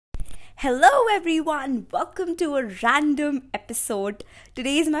Hello everyone, welcome to a random episode.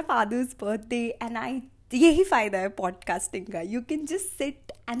 Today is my father's birthday and यही फायदा है podcasting का. You can just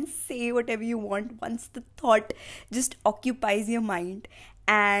sit and say whatever you want once the thought just occupies your mind.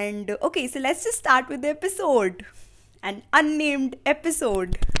 And okay, so let's just start with the episode. An unnamed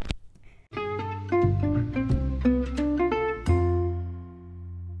episode.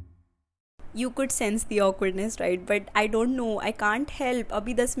 You could sense the awkwardness, right? But I don't know, I can't help.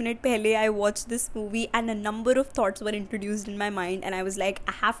 Abhi 10 minute pehle I watched this movie and a number of thoughts were introduced in my mind and I was like,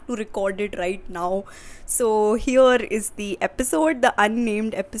 I have to record it right now. So here is the episode, the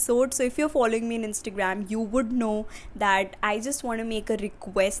unnamed episode. So if you're following me on Instagram, you would know that I just want to make a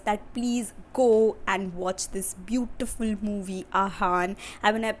request that please go and watch this beautiful movie, Aahaan.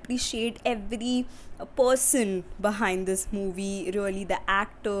 I want to appreciate every person behind this movie, really, the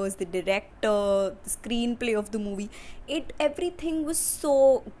actors, the director, the screenplay of the movie. Everything was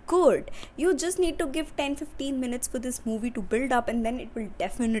so good. You just need to give 10-15 minutes for this movie to build up and then it will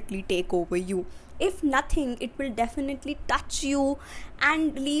definitely take over you. If nothing, it will definitely touch you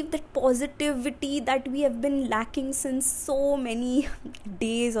and leave that positivity that we have been lacking since so many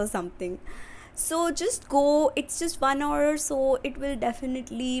days or something. So just go. It's just 1 hour, so it will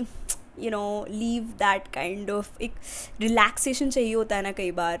definitely leave that kind of एक relaxation चाहिए होता है ना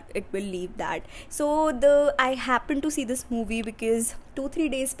कई बार. It will leave that. So I happened to see this movie because 2-3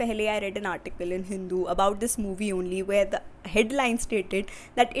 days पहले I read an article in Hindu about this movie only, where the headline stated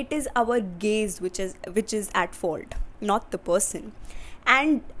that it is our gaze which is at fault, not the person.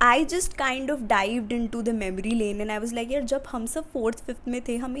 And I just kind of dived into the memory lane and I was like, यार जब हम सब 4th-5th में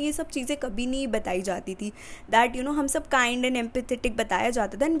थे हमें ये सब चीज़ें कभी नहीं बताई जाती थी. That हम सब kind and empathetic बताया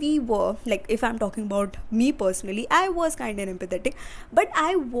जाता था. And we were, like, if I'm talking about me personally, I was kind and empathetic. But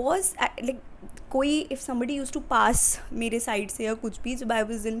I was like, if somebody used to pass मेरे side से या कुछ भी, जब I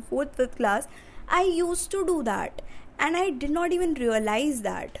was in 4th-5th class, I used to do that and I did not even realize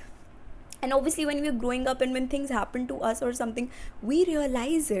that. And obviously when we're growing up and when things happen to us or something, we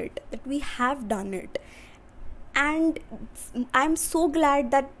realize it, that we have done it. And I'm so glad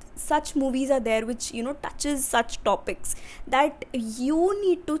that such movies are there which, touches such topics, that you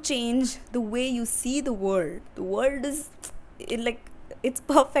need to change the way you see the world. The world is it's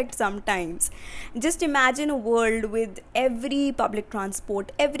perfect sometimes. Just imagine a world with every public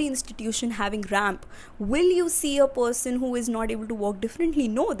transport, every institution having ramp. Will you see a person who is not able to walk differently?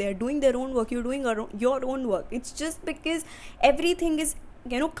 No, they're doing their own work, you're doing your own work. It's just because everything is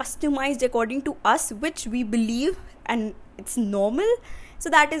customized according to us, which we believe, and it's normal.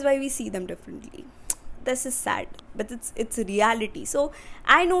 So that is why we see them differently. This is sad, but it's a reality. So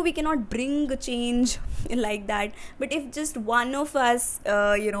I know we cannot bring a change like that, but if just one of us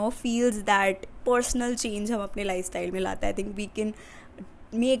feels that personal change हम अपने lifestyle में लाता है, I think we can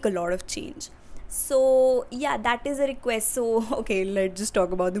make a lot of change. So yeah, that is a request. So okay, let's just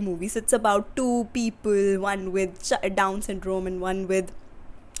talk about the movie. So it's about two people, one with Down syndrome and one with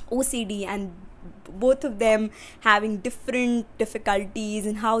OCD, and both of them having different difficulties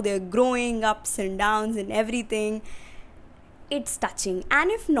and how they're growing, ups and downs and everything. It's touching. And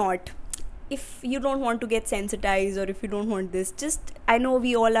if you don't want to get sensitized, or if you don't want this, just, I know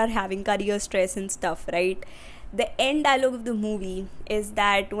we all are having career stress and stuff, right? The end dialogue of the movie is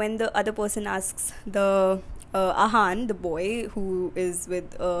that when the other person asks the Aahaan, the boy who is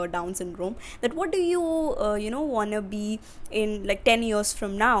with Down syndrome, that what do you want to be in like 10 years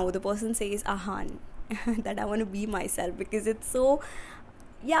from now, the person says Aahaan, that I want to be myself, because it's so,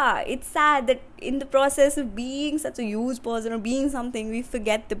 yeah, it's sad that in the process of being such a huge person or being something, we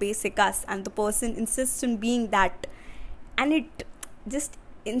forget the basic us, and the person insists on being that, and it just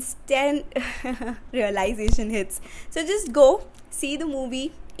instant realization hits. So just go see the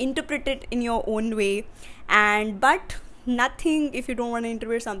movie, interpret it in your own way, but nothing, if you don't want to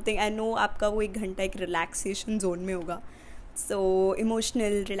interpret something, I know आपका वो 1 घंटा एक relaxation zone में होगा. So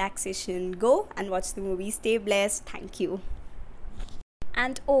emotional relaxation, go and watch the movie. Stay blessed. Thank you.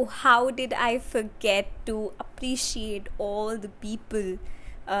 And oh, how did I forget to appreciate all the people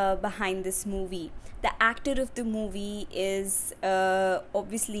behind this movie. The actor of the movie is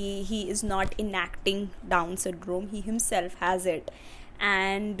obviously he is not enacting Down syndrome, he himself has it.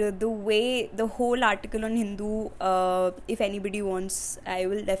 And the way, the whole article on Hindu, if anybody wants, I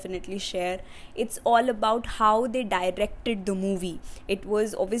will definitely share. It's all about how they directed the movie. It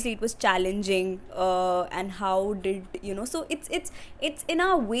was challenging, and how did so it's in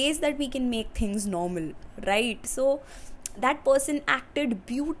our ways that we can make things normal, right? So that person acted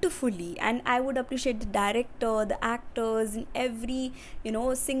beautifully, and I would appreciate the director, the actors, and every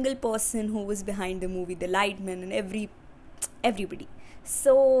single person who was behind the movie, the lightman and everybody.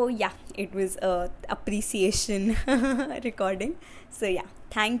 So yeah, it was a appreciation recording. So yeah,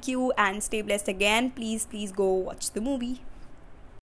 thank you and stay blessed again. Please go watch the movie.